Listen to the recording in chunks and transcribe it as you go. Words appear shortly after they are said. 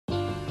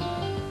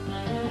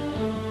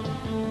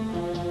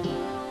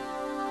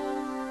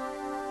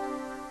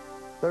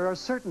are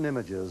certain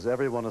images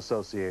everyone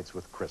associates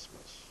with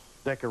Christmas.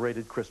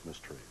 Decorated Christmas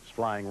trees,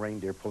 flying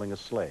reindeer pulling a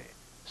sleigh,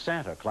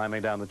 Santa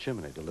climbing down the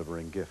chimney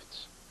delivering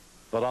gifts.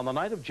 But on the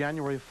night of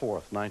January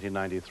 4th,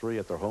 1993,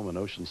 at their home in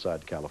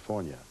Oceanside,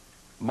 California,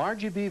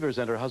 Margie Beavers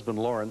and her husband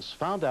Lawrence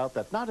found out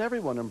that not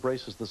everyone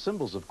embraces the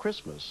symbols of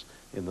Christmas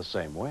in the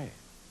same way.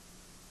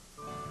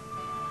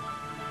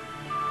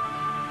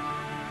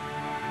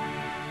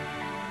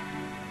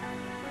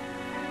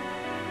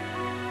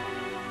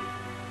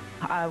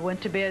 I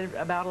went to bed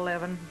about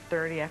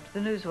 11:30 after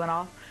the news went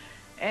off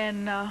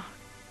and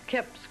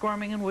kept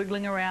squirming and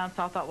wiggling around,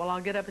 so I thought, well,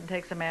 I'll get up and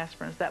take some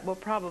aspirins. That will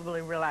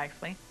probably relax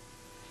me.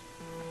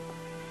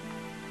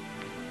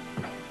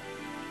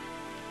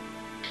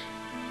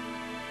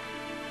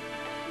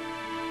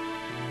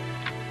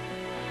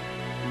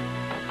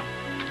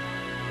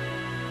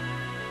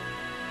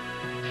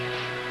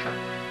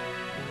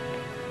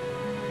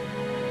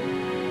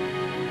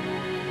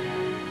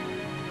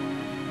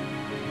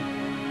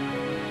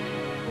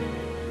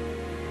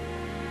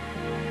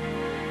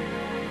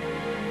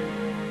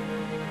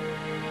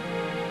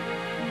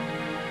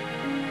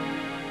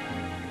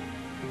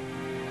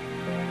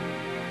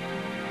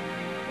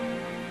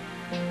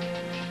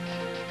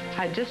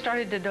 I just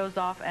started to doze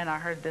off, and I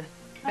heard this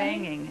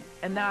banging.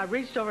 And then I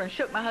reached over and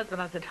shook my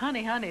husband. I said,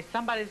 honey, honey,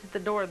 somebody's at the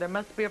door. There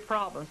must be a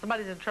problem.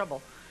 Somebody's in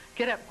trouble.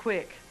 Get up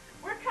quick.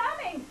 We're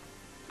coming.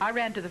 I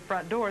ran to the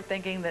front door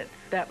thinking that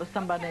that was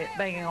somebody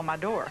banging on my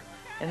door.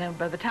 And then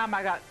by the time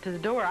I got to the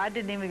door, I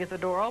didn't even get the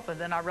door open.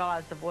 Then I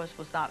realized the voice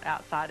was not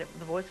outside.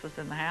 The voice was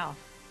in the house.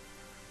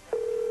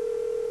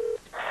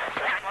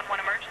 911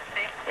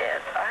 emergency?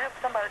 Yes, I have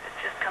somebody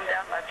that's just come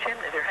down my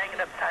chimney. They're hanging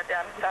upside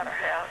down inside our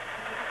house.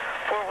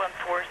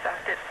 414 South.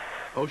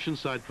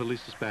 Oceanside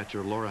Police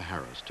Dispatcher Laura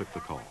Harris took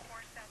the call.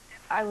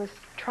 I was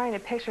trying to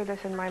picture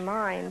this in my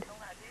mind,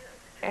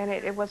 and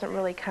it wasn't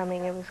really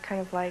coming. It was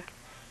kind of like,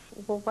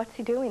 well, what's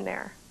he doing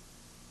there?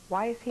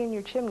 Why is he in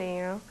your chimney,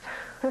 you know?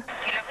 You know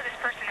who this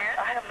person is?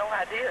 I have no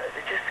idea.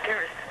 It just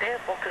scared us to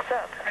death, woke us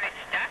up. Are they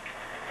stuck?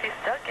 He's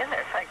stuck in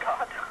there, thank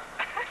God.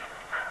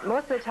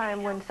 Most of the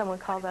time when someone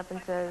calls up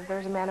and says,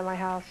 there's a man in my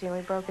house, you know,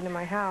 he broke into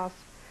my house,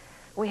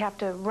 we have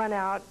to run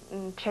out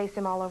and chase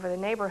him all over the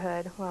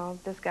neighborhood. Well,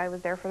 this guy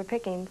was there for the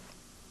pickings.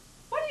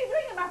 What are you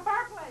doing in my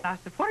fireplace? I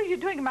said, what are you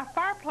doing in my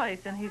fireplace?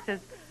 And he says,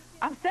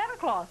 I'm Santa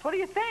Claus. What do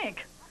you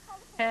think?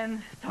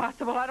 And so I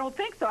said, well, I don't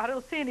think so. I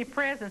don't see any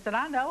presents. And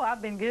I know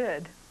I've been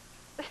good.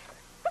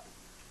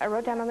 I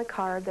wrote down on the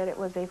card that it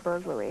was a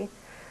burglary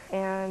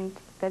and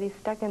that he's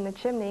stuck in the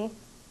chimney.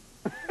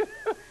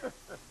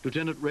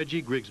 Lieutenant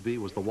Reggie Grigsby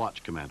was the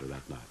watch commander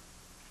that night.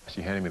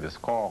 She handed me this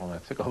call, and I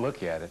took a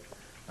look at it.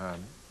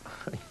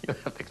 You'll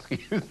have to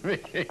excuse me.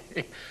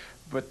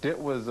 But it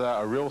was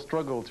a real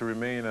struggle to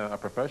remain a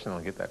professional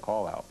and get that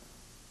call out.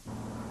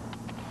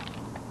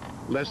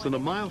 Less than a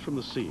mile from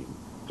the scene,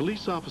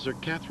 police officer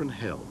Catherine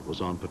Held was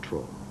on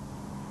patrol.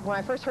 When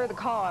I first heard the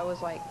call, I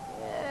was like,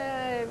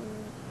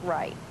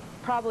 right,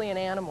 probably an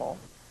animal.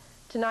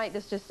 Tonight,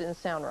 this just didn't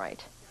sound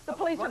right. The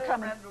police are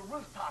coming.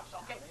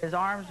 His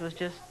arms was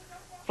just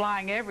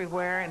flying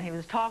everywhere, and he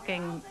was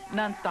talking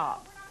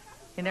nonstop.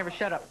 He never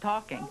shut up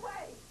talking.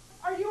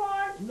 Are you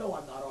armed? No,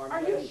 I'm not armed.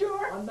 Are you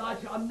sure? I'm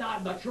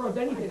not sure of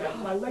anything.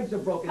 My legs are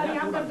broken. Honey,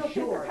 I'm That's going to what go see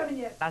if sure. they're coming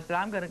yet. I said,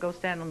 I'm going to go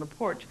stand on the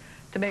porch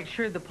to make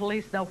sure the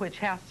police know which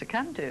house to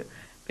come to,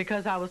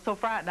 because I was so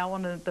frightened. I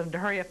wanted them to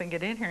hurry up and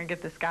get in here and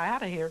get this guy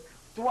out of here.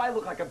 Do I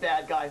look like a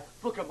bad guy?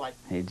 Look at my...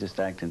 He's just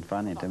acting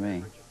funny to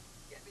me.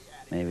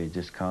 Maybe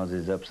just 'cause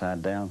he's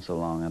upside down so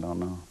long, I don't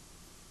know.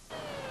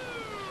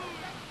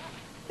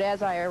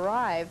 As I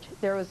arrived,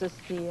 there was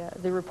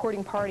the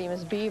reporting party,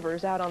 Miss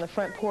Beavers, out on the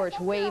front porch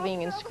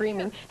waving and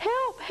screaming,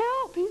 help,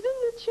 help, he's in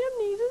the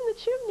chimney, he's in the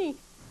chimney.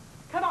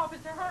 Come on,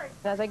 officer, hurry.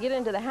 As I get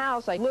into the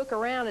house, I look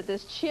around at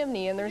this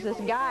chimney, and there's this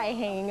guy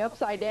hanging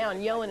upside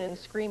down, yelling and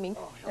screaming.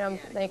 And I'm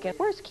thinking,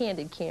 where's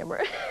Candid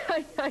Camera?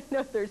 I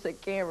know there's a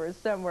camera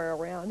somewhere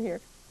around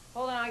here.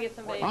 Hold on, I'll get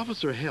some baby.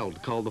 Officer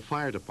Held called the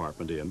fire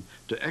department in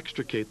to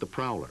extricate the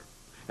prowler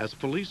as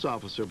police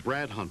officer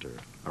Brad Hunter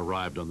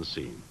arrived on the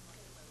scene.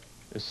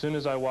 As soon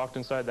as I walked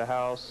inside the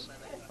house,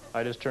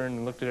 I just turned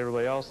and looked at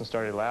everybody else and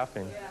started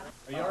laughing.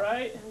 Are you all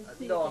right?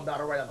 No, I'm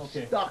not all right. I'm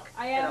stuck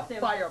in a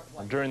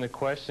fireplace. During the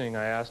questioning,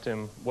 I asked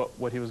him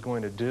what he was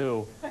going to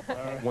do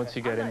once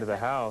he got into the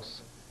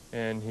house,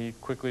 and he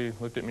quickly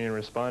looked at me and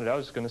responded, I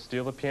was just going to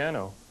steal the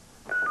piano.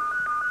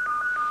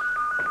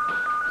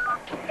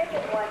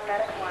 Ticket 1,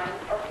 Medic 1,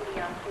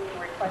 OPD on scene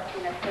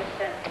requesting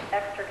assistance,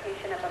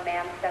 extrication of a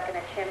man stuck in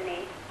a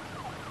chimney.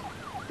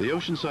 The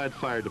Oceanside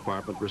Fire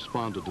Department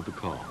responded to the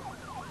call.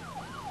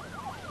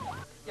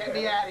 Get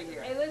me out of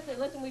here. Hey,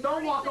 listen, we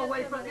don't walk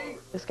away from me.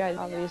 This guy's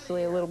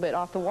obviously a little bit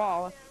off the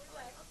wall.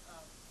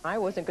 I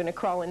wasn't going to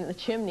crawl into the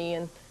chimney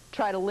and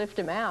try to lift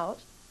him out.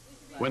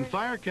 When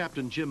Fire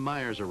Captain Jim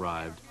Myers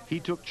arrived, he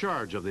took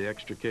charge of the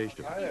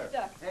extrication. Hey,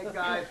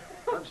 guys,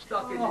 I'm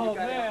stuck in here. Oh,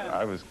 man.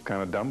 I was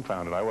kind of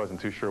dumbfounded. I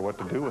wasn't too sure what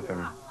to do with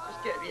him.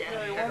 Just get me out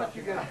of here. Why don't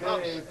you get Dave?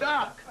 I'm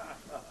stuck.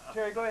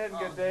 Jerry, go ahead and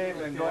get Dave,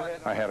 and go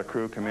ahead. I had a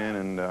crew come in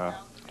and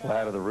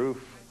ladder the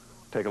roof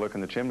take a look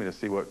in the chimney to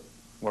see what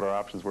our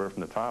options were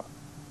from the top.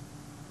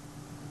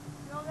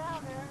 Still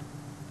down there.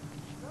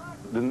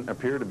 Didn't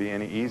appear to be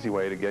any easy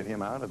way to get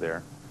him out of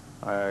there.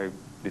 I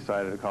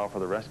decided to call for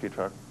the rescue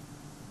truck.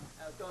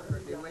 Don't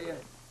hurt me, will you?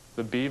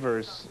 The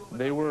Beavers,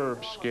 they were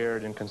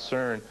scared and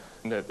concerned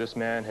that this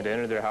man had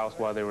entered their house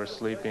while they were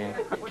sleeping.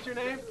 What's your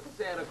name?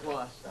 Santa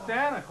Claus.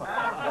 Santa Claus.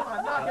 Come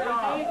on, knock it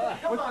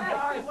off. Come on,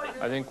 guys.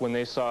 I think when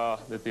they saw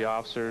that the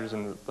officers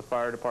and the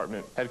fire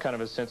department had kind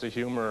of a sense of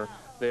humor,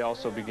 they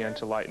also began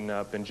to lighten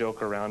up and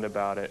joke around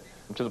about it,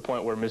 to the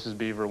point where Mrs.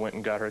 Beaver went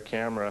and got her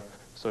camera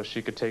so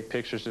she could take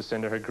pictures to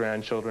send to her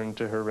grandchildren,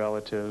 to her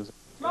relatives.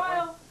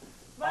 Smile.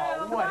 Smile.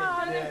 Come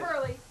on,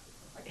 Burley.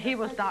 He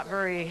was not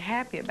very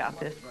happy about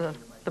this.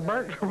 The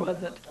burglar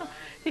wasn't.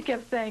 He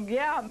kept saying,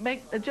 yeah,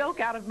 make a joke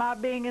out of my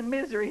being in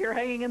misery here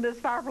hanging in this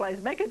fireplace.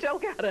 Make a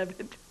joke out of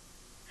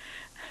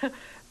it.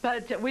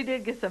 But we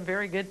did get some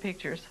very good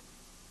pictures.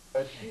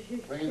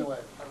 Bring it away.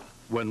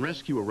 When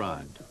rescue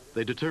arrived,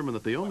 they determined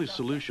that the only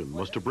solution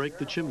was to break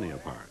the chimney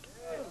apart.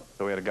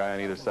 So we had a guy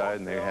on either side,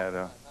 and they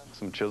had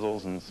some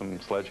chisels and some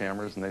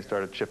sledgehammers, and they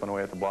started chipping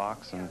away at the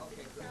blocks and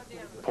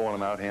pulling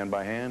them out hand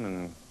by hand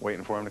and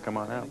waiting for him to come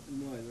on out.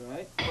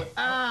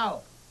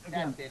 Ow!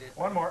 Again.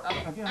 One more.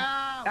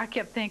 Ow! I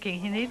kept thinking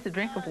he needs a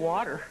drink of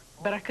water,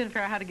 but I couldn't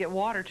figure out how to get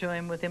water to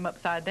him with him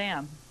upside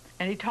down.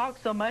 And he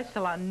talked so much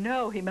till I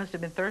know he must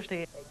have been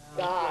thirsty.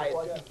 Guys,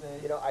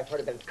 you know, I've heard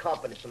of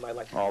incompetence in my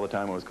life. All the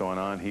time it was going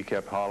on, he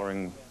kept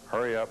hollering,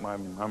 hurry up,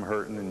 I'm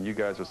hurting, and you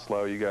guys are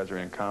slow, you guys are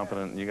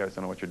incompetent, and you guys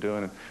don't know what you're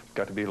doing. And it's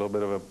got to be a little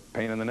bit of a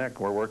pain in the neck.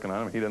 We're working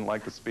on him. He didn't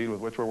like the speed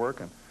with which we're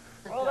working.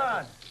 Hold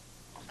on.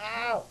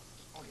 Ow!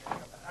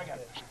 I got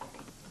it.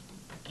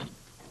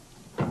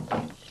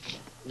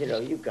 You know,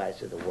 you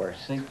guys are the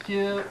worst. Thank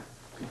you.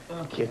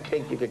 You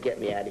think you could get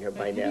me out of here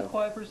by Can you now? be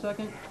quiet for a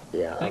second?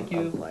 Yeah. Thank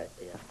I'm you. quiet,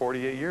 yeah.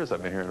 48 years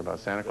I've been hearing about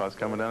Santa Claus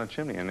coming down a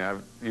chimney,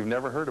 and you've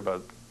never heard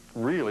about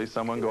really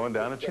someone going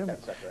down a chimney.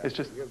 It's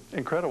just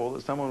incredible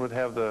that someone would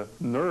have the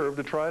nerve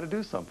to try to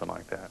do something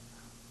like that.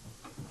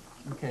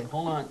 Okay,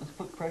 hold on. Let's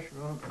put pressure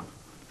on.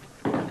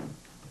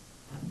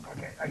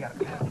 Okay, I got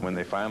it. When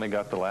they finally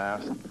got the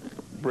last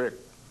brick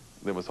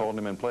that was holding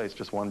him in place,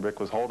 just one brick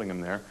was holding him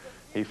there,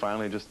 he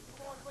finally just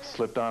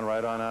slipped on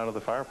right on out of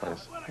the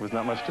fireplace. There was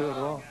not much to it at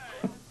all.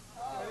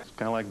 It's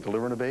kind of like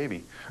delivering a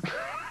baby.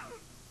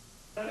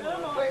 Wait,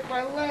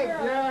 my leg!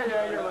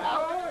 Yeah, you're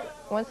right.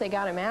 Once they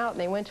got him out and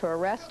they went to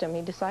arrest him,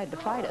 he decided to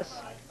fight us.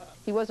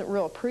 He wasn't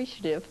real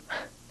appreciative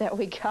that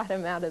we got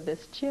him out of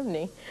this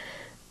chimney.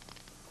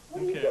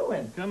 What are you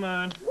doing? Come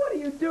on. What are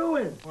you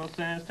doing? Well,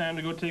 Sam, it's time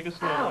to go take a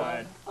sleigh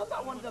ride. I'm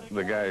not one of the...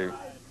 The guy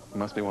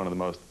must be one of the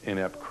most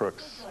inept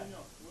crooks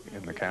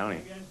in the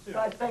county.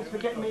 Guys, thanks for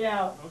getting me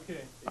out.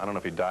 Okay. I don't know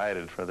if he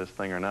dieted for this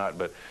thing or not,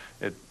 but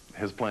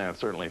his plan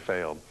certainly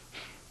failed.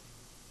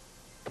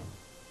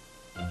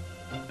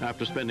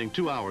 After spending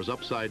 2 hours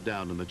upside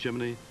down in the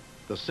chimney,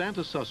 the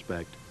Santa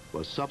suspect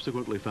was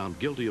subsequently found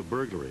guilty of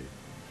burglary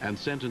and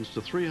sentenced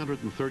to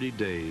 330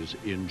 days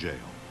in jail.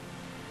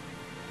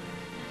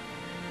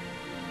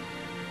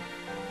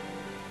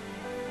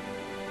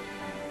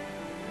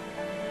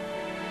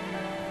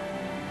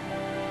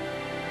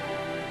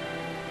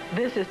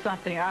 This is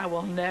something I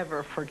will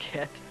never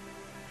forget.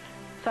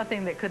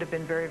 Something that could have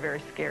been very, very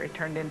scary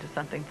turned into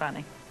something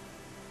funny.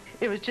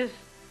 It was just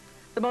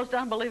the most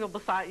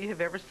unbelievable sight you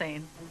have ever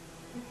seen.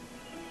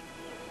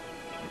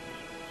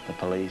 The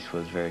police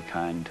was very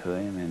kind to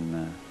him,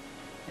 and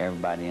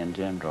everybody in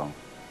general.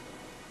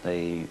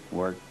 They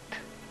worked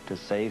to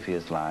save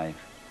his life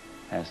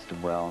as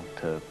well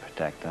to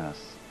protect us.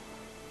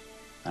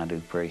 I do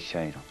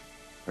appreciate them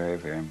very,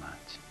 very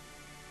much.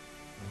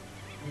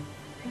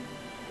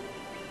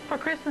 For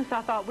Christmas,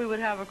 I thought we would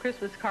have a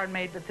Christmas card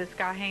made with this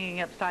guy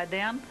hanging upside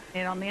down.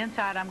 And on the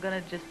inside, I'm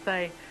going to just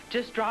say,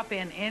 just drop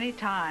in any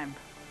time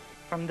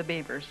from the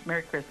Beavers.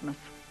 Merry Christmas.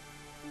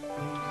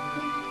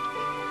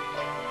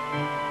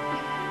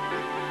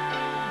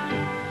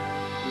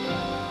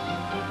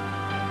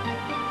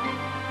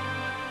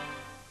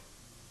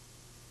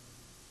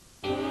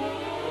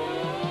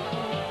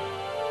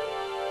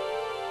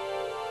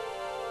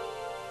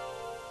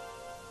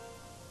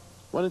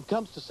 When it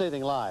comes to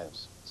saving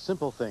lives,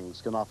 simple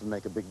things can often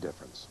make a big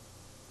difference.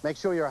 Make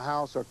sure your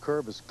house or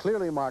curb is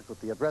clearly marked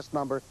with the address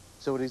number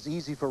so it is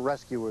easy for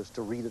rescuers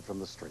to read it from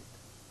the street.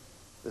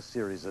 This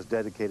series is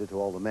dedicated to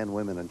all the men,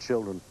 women, and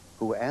children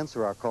who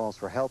answer our calls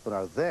for help and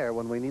are there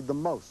when we need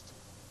them most.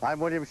 I'm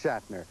William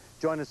Shatner.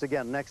 Join us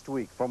again next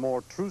week for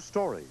more true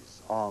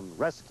stories on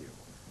Rescue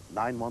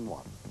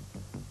 911.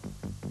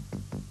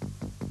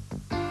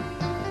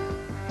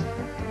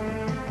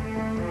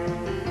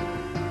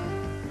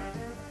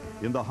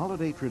 In the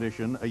holiday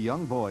tradition, a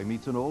young boy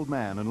meets an old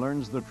man and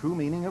learns the true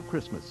meaning of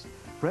Christmas.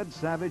 Fred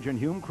Savage and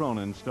Hume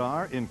Cronin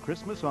star in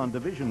Christmas on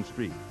Division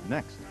Street,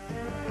 next.